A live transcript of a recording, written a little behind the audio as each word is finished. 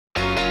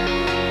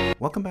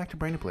Welcome back to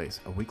Brain Blaze,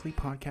 a weekly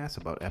podcast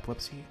about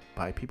epilepsy,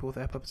 by people with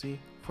epilepsy,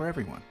 for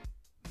everyone.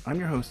 I'm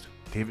your host,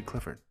 David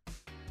Clifford.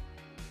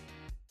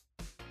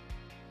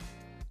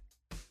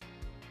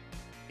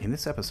 In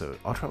this episode,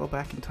 I'll travel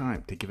back in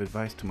time to give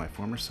advice to my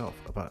former self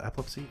about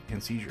epilepsy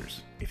and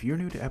seizures. If you're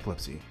new to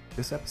epilepsy,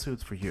 this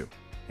episode's for you.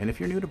 And if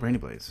you're new to Brain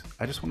Blaze,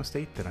 I just want to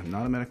state that I'm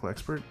not a medical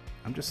expert.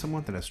 I'm just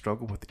someone that has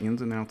struggled with the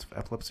ins and outs of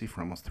epilepsy for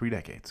almost 3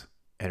 decades.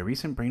 At a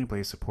recent Brain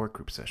Blaze support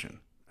group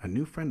session, a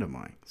new friend of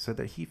mine said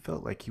that he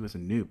felt like he was a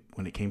noob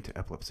when it came to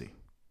epilepsy.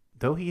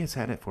 Though he has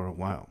had it for a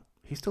while,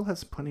 he still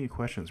has plenty of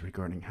questions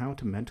regarding how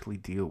to mentally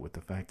deal with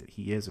the fact that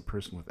he is a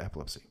person with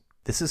epilepsy.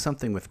 This is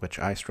something with which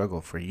I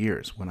struggled for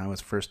years when I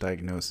was first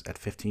diagnosed at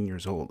 15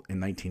 years old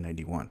in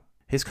 1991.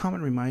 His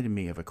comment reminded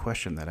me of a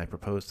question that I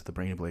proposed to the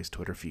Brain Blaze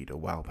Twitter feed a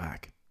while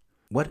back.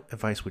 What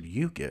advice would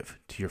you give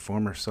to your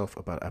former self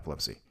about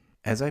epilepsy?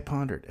 As I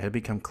pondered, it had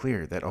become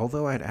clear that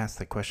although I had asked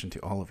the question to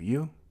all of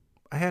you,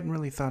 I hadn't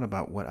really thought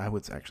about what I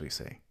would actually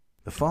say.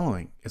 The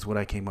following is what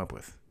I came up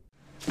with.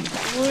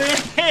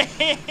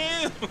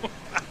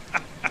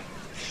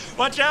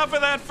 Watch out for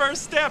that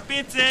first step,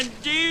 it's a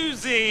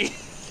doozy.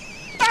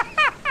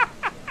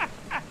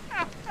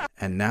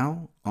 And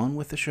now, on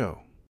with the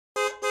show.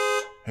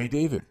 Hey,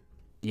 David.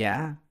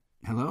 Yeah?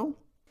 Hello?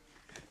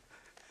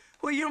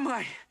 Well, you're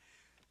my...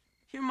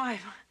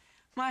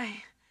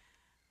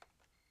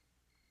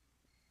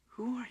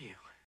 Who are you?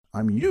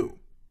 I'm you.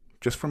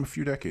 Just from a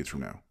few decades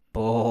from now.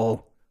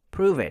 Bull.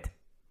 Prove it.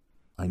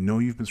 I know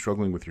you've been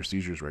struggling with your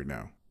seizures right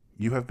now.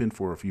 You have been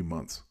for a few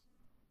months.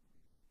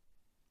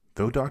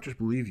 Though doctors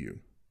believe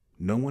you,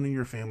 no one in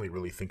your family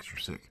really thinks you're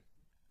sick.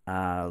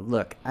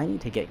 Look, I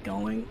need to get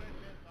going.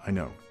 I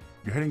know.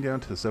 You're heading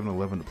down to the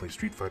 7-Eleven to play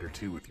Street Fighter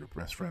 2 with your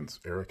best friends,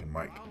 Eric and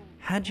Mike.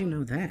 How'd you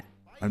know that?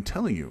 I'm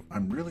telling you,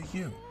 I'm really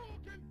you.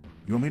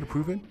 You want me to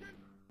prove it?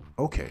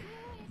 Okay.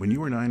 When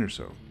you were 9 or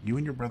so, you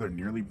and your brother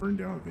nearly burned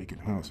down a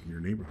vacant house in your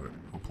neighborhood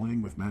while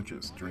playing with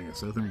matches during a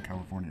Southern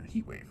California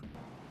heat wave.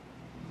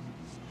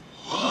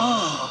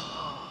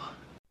 Wow.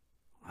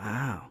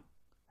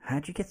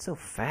 How'd you get so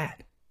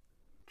fat?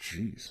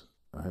 Jeez,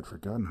 I had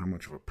forgotten how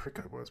much of a prick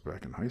I was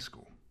back in high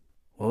school.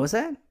 What was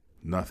that?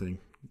 Nothing.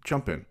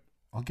 Jump in.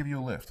 I'll give you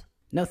a lift.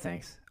 No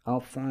thanks. I'll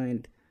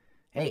find...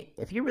 Hey,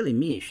 if you're really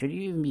me, should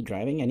you even be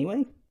driving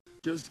anyway?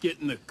 Just get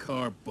in the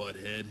car,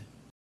 butthead.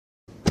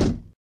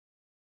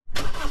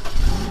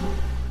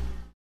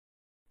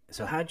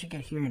 So how'd you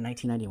get here in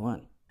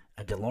 1991?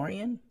 A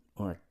DeLorean?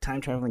 Or a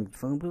time-traveling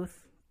phone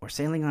booth? Or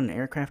sailing on an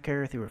aircraft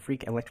carrier through a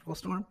freak electrical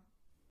storm?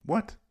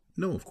 What?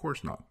 No, of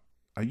course not.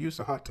 I used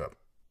a hot tub.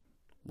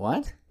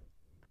 What?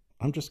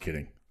 I'm just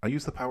kidding. I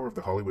used the power of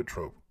the Hollywood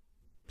trope.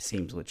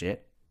 Seems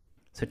legit.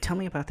 So tell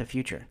me about the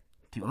future.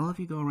 Do all of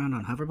you go around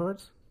on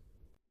hoverboards?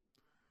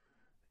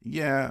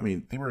 Yeah,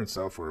 they were in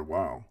style for a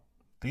while.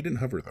 They didn't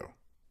hover, though.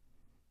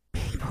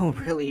 People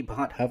really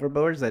bought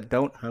hoverboards that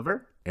don't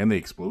hover? And they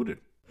exploded.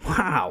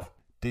 Wow.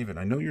 David,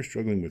 I know you're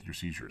struggling with your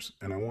seizures,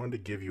 and I wanted to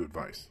give you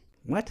advice.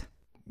 What?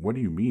 What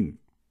do you mean,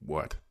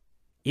 what?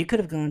 You could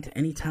have gone to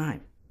any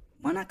time.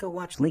 Why not go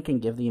watch Lincoln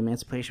give the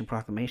Emancipation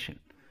Proclamation?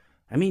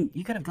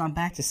 You could have gone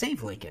back to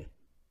save Lincoln.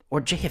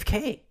 Or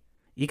JFK.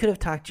 You could have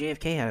talked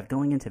JFK out of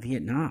going into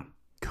Vietnam.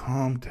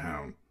 Calm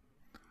down.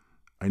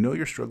 I know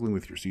you're struggling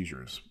with your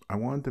seizures. I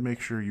wanted to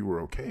make sure you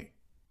were okay.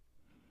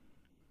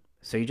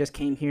 So you just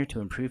came here to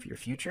improve your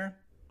future?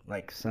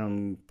 Like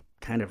some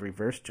kind of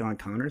reverse John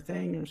Connor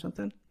thing or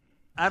something?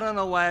 I don't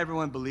know why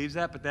everyone believes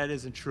that, but that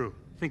isn't true.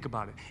 Think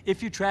about it.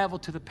 If you travel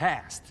to the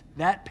past,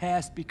 that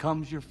past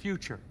becomes your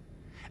future.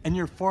 And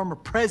your former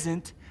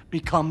present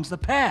becomes the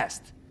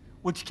past,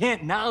 which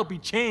can't now be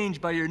changed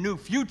by your new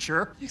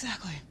future.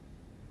 Exactly.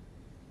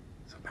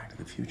 So Back to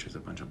the Future's a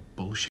bunch of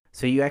bullshit.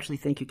 So you actually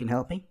think you can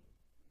help me?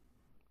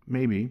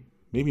 Maybe.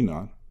 Maybe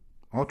not.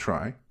 I'll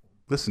try.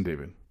 Listen,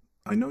 David.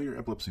 I know your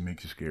epilepsy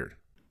makes you scared.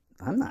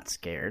 I'm not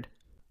scared.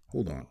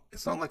 Hold on.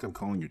 It's not like I'm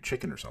calling you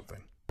chicken or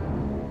something.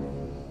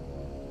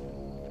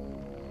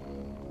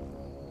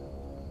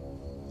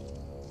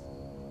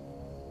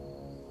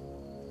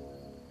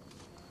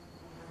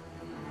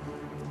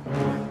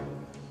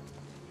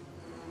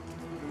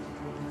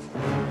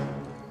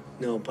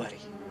 Nobody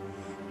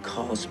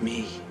calls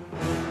me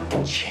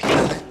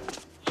chicken.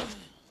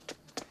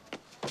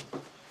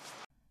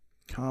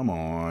 Come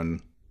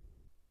on.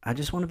 I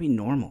just want to be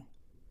normal.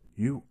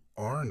 You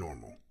are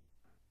normal.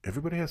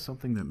 Everybody has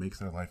something that makes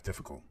their life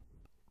difficult.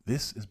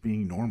 This is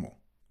being normal.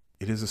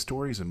 It is the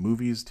stories in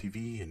movies,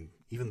 TV, and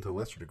even to a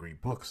lesser degree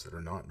books that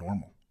are not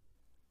normal.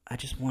 I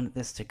just wanted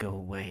this to go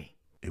away.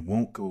 It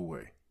won't go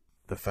away.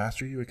 The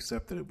faster you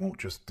accept that it won't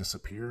just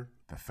disappear,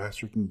 the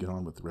faster you can get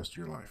on with the rest of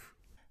your life.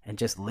 And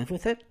just live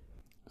with it?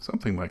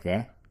 Something like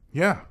that.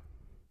 Yeah.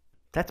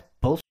 That's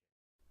bullshit.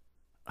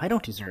 I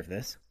don't deserve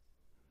this.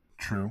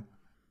 True.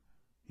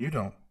 You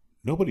don't.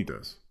 Nobody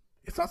does.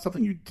 It's not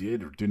something you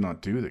did or did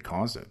not do that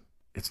caused it.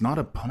 It's not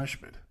a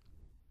punishment.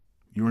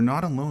 You are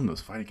not alone in this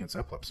fight against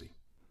epilepsy.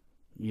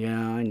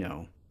 Yeah, I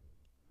know.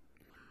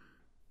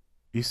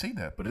 You say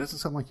that, but it doesn't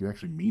sound like you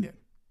actually mean it.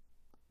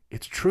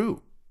 It's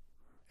true.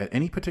 At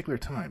any particular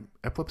time,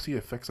 epilepsy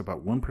affects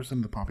about 1%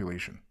 of the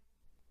population.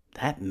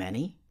 That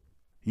many?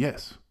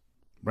 Yes.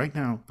 Right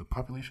now, the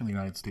population of the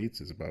United States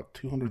is about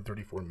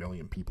 234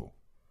 million people.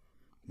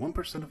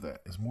 1% of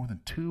that is more than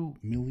 2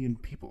 million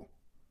people.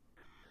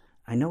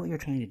 I know what you're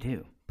trying to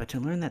do, but to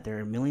learn that there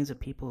are millions of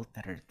people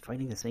that are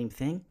fighting the same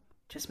thing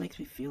just makes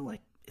me feel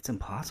like it's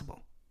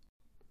impossible.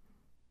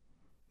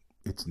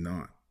 It's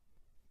not.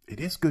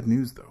 It is good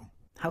news, though.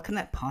 How can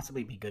that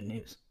possibly be good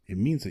news? It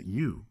means that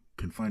you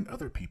can find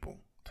other people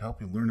to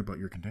help you learn about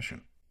your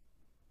condition.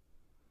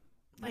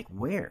 Like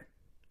where?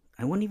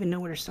 I wouldn't even know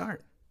where to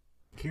start.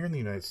 Here in the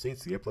United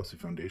States, the Epilepsy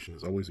Foundation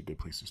is always a good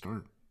place to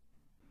start.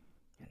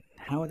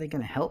 How are they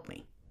going to help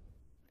me?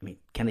 I mean,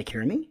 can they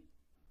cure me?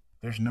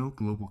 There's no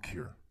global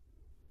cure.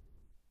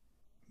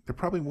 There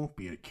probably won't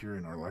be a cure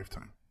in our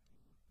lifetime.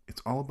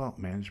 It's all about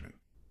management.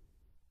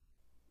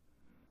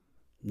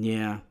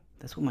 Yeah,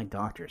 that's what my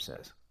doctor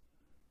says.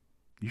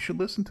 You should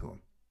listen to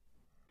him.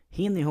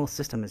 He and the whole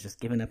system has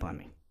just given up on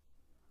me.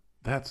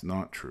 That's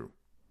not true.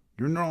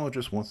 Your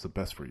neurologist wants the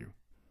best for you.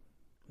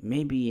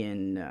 Maybe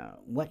in,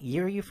 what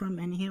year are you from,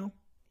 anyhow?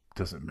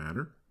 Does it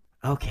matter?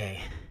 Okay,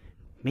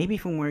 maybe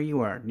from where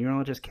you are,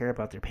 neurologists care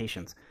about their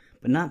patients,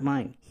 but not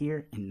mine,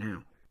 here and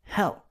now.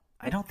 Hell,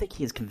 I don't think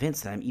he is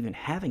convinced that I'm even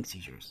having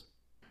seizures.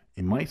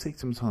 It might take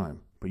some time,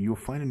 but you'll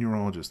find a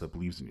neurologist that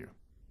believes in you.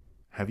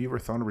 Have you ever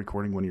thought of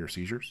recording one of your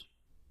seizures?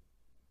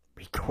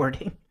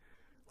 Recording?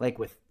 Like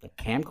with a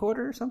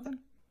camcorder or something?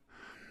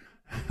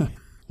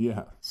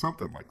 Yeah,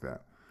 something like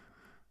that.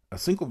 A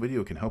single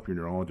video can help your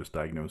neurologist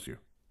diagnose you.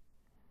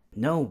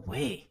 No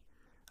way.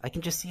 I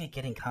can just see it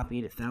getting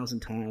copied 1,000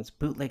 times,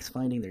 bootlegs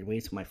finding their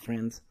ways to my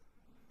friends.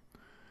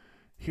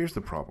 Here's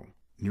the problem.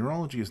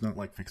 Neurology is not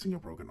like fixing a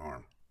broken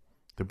arm.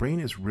 The brain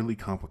is really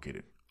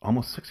complicated.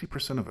 Almost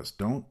 60% of us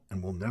don't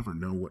and will never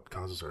know what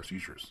causes our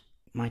seizures.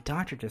 My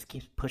doctor just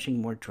keeps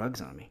pushing more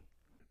drugs on me.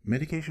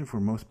 Medication for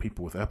most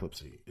people with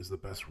epilepsy is the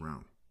best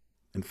route.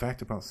 In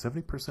fact, about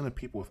 70% of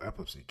people with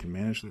epilepsy can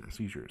manage their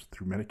seizures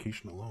through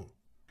medication alone.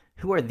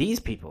 Who are these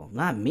people?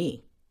 Not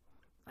me.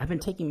 I've been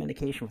taking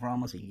medication for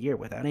almost a year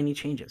without any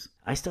changes.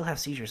 I still have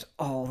seizures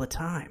all the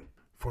time.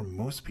 For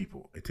most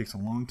people, it takes a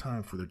long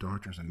time for their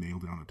doctors to nail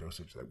down a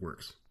dosage that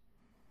works.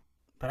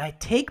 But I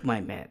take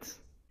my meds.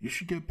 You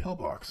should get a pill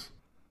box.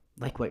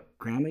 Like what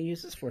Grandma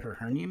uses for her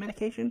hernia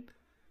medication?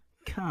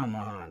 Come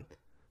on.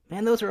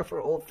 Man, those are for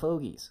old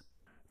fogies.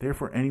 They're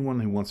for anyone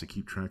who wants to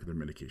keep track of their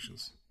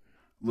medications.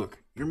 Look,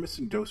 you're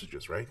missing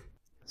dosages, right?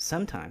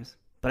 Sometimes.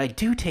 But I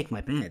do take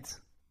my meds.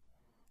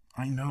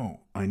 I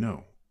know.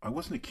 I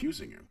wasn't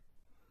accusing you.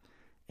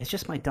 It's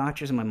just my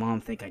doctors and my mom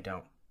think I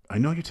don't. I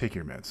know you take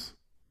your meds.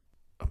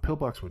 A pill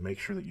box would make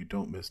sure that you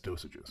don't miss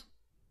dosages.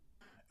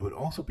 It would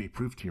also be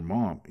proof to your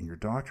mom and your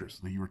doctors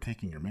that you were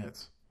taking your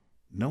meds.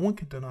 No one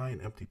can deny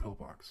an empty pill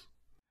box.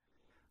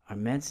 Are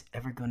meds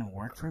ever going to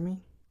work for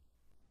me?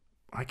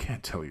 I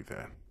can't tell you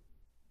that.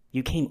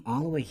 You came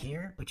all the way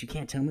here, but you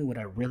can't tell me what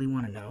I really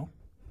want to know?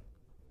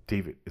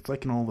 David, it's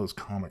like in all those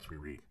comics we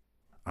read.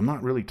 I'm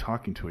not really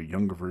talking to a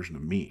younger version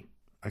of me.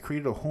 I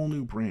created a whole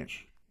new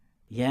branch.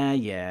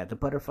 Yeah, the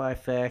butterfly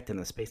effect and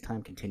the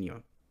space-time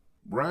continuum.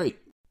 Right.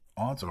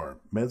 Odds are,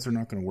 meds are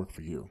not going to work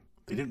for you.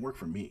 They didn't work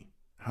for me.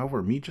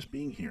 However, me just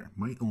being here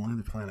might align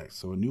the planets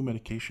so a new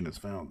medication is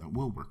found that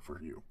will work for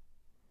you.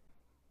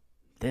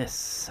 This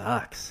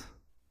sucks.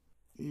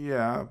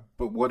 Yeah,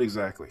 but what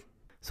exactly?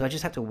 So I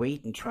just have to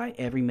wait and try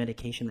every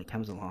medication that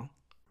comes along?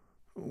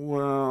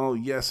 Well,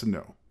 yes and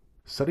no.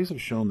 Studies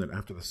have shown that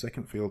after the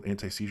second failed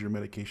anti-seizure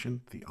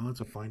medication, the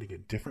odds of finding a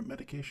different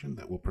medication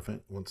that will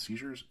prevent one's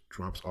seizures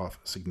drops off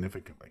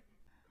significantly.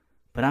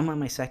 But I'm on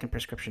my second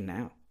prescription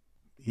now.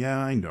 Yeah,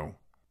 I know.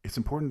 It's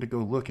important to go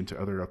look into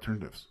other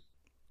alternatives.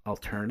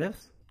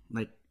 Alternatives?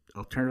 Like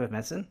alternative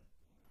medicine?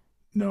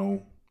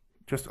 No,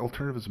 just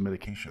alternatives of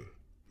medication,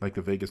 like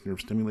the vagus nerve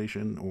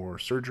stimulation or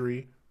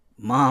surgery.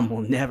 Mom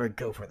will never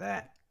go for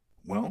that.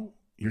 Well,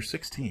 you're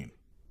 16.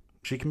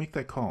 She can make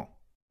that call.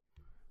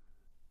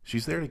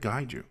 She's there to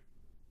guide you.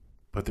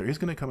 But there is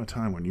going to come a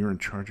time when you're in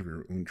charge of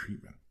your own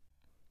treatment.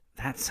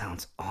 That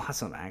sounds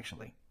awesome,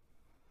 actually.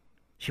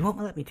 She won't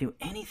let me do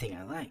anything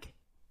I like.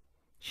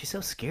 She's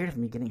so scared of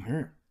me getting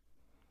hurt.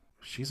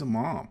 She's a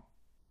mom.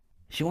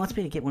 She wants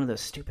me to get one of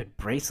those stupid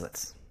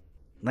bracelets.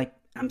 Like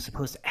I'm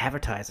supposed to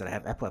advertise that I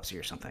have epilepsy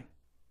or something.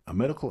 A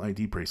medical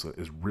ID bracelet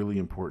is really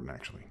important,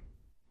 actually.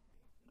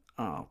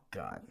 Oh,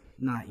 God.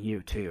 Not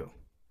you, too.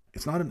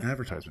 It's not an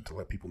advertisement to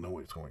let people know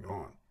what's going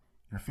on.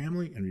 Your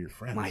family and your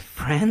friends. My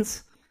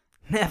friends?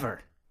 Never.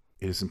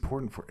 It is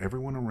important for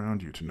everyone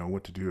around you to know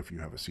what to do if you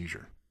have a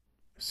seizure.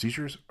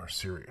 Seizures are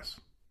serious.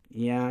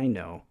 Yeah, I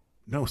know.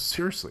 No,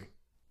 seriously.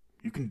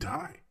 You can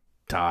die.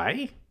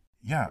 Die?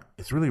 Yeah,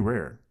 it's really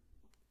rare.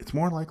 It's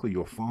more likely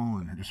you'll fall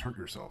and just hurt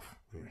yourself.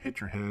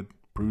 Hit your head,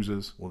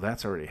 bruises. Well,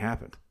 that's already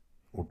happened.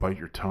 Or bite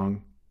your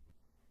tongue.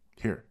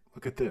 Here,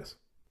 look at this.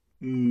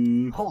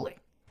 Holy.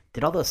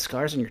 Did all those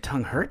scars on your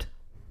tongue hurt?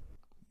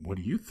 What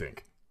do you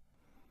think?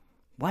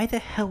 Why the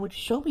hell would you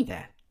show me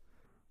that?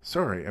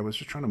 Sorry, I was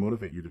just trying to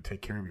motivate you to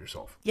take care of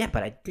yourself. Yeah,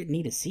 but I didn't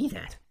need to see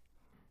that.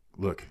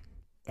 Look,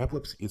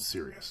 epilepsy is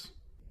serious.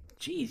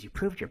 Geez, you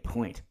proved your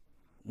point.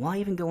 Why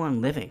even go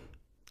on living?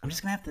 I'm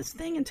just gonna have this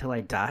thing until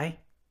I die,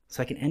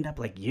 so I can end up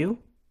like you?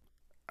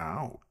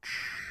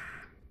 Ouch.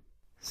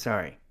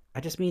 Sorry,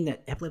 I just mean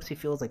that epilepsy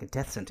feels like a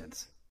death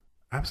sentence.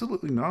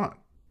 Absolutely not.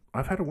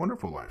 I've had a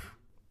wonderful life.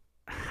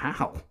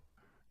 How?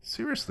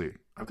 Seriously,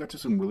 I've got to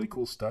some really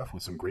cool stuff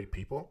with some great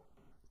people.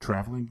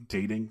 Traveling,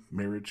 dating,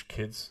 marriage,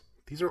 kids.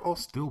 These are all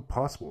still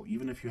possible,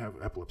 even if you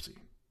have epilepsy.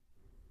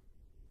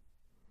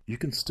 You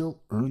can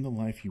still earn the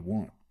life you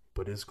want,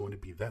 but it's going to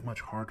be that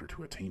much harder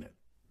to attain it.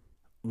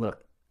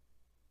 Look,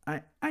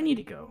 I need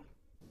to go.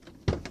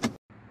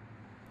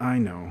 I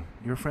know.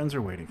 Your friends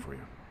are waiting for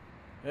you.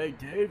 Hey,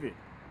 David.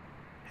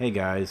 Hey,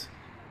 guys.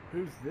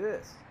 Who's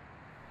this?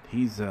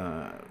 He's,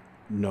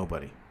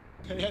 nobody.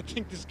 Hey, I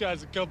think this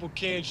guy's a couple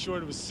cans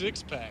short of a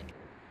six-pack.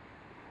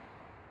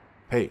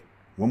 Hey,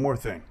 one more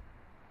thing.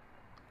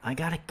 I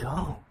gotta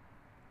go.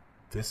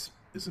 This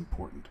is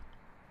important.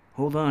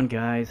 Hold on,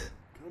 guys.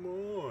 Come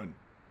on.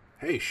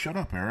 Hey, shut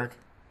up, Eric.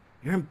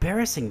 You're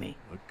embarrassing me.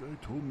 That guy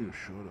told me to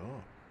shut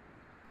up.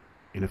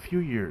 In a few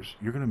years,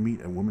 you're going to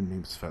meet a woman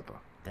named Svetla.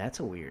 That's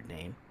a weird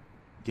name.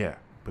 Yeah,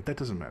 but that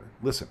doesn't matter.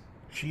 Listen,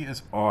 she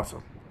is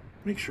awesome.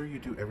 Make sure you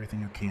do everything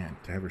you can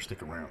to have her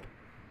stick around.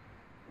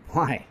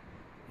 Why?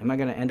 Am I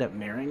gonna end up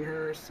marrying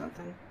her or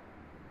something?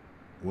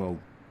 Well,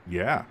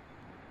 yeah.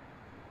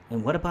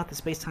 And what about the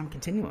space-time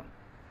continuum?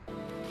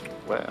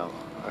 Well,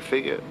 I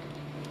figured,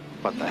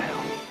 what the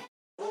hell?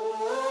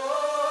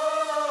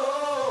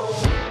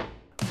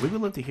 We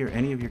would love to hear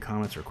any of your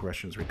comments or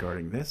questions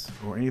regarding this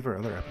or any of our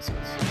other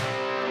episodes.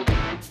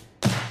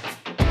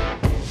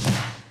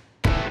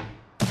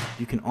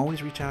 You can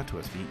always reach out to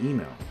us via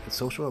email at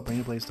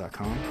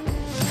social@brainblaze.com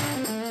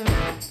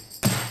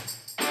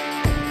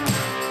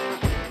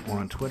or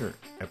on Twitter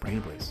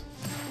 @brainblaze.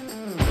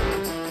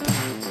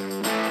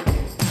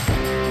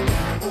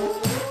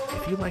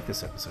 If you like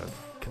this episode,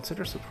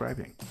 consider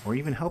subscribing or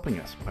even helping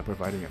us by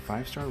providing a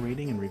 5-star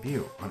rating and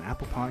review on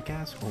Apple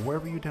Podcasts or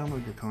wherever you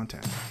download your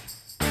content.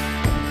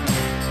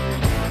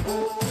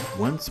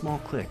 One small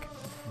click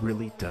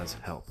really does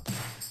help.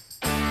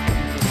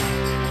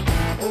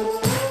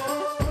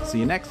 See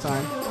you next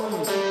time.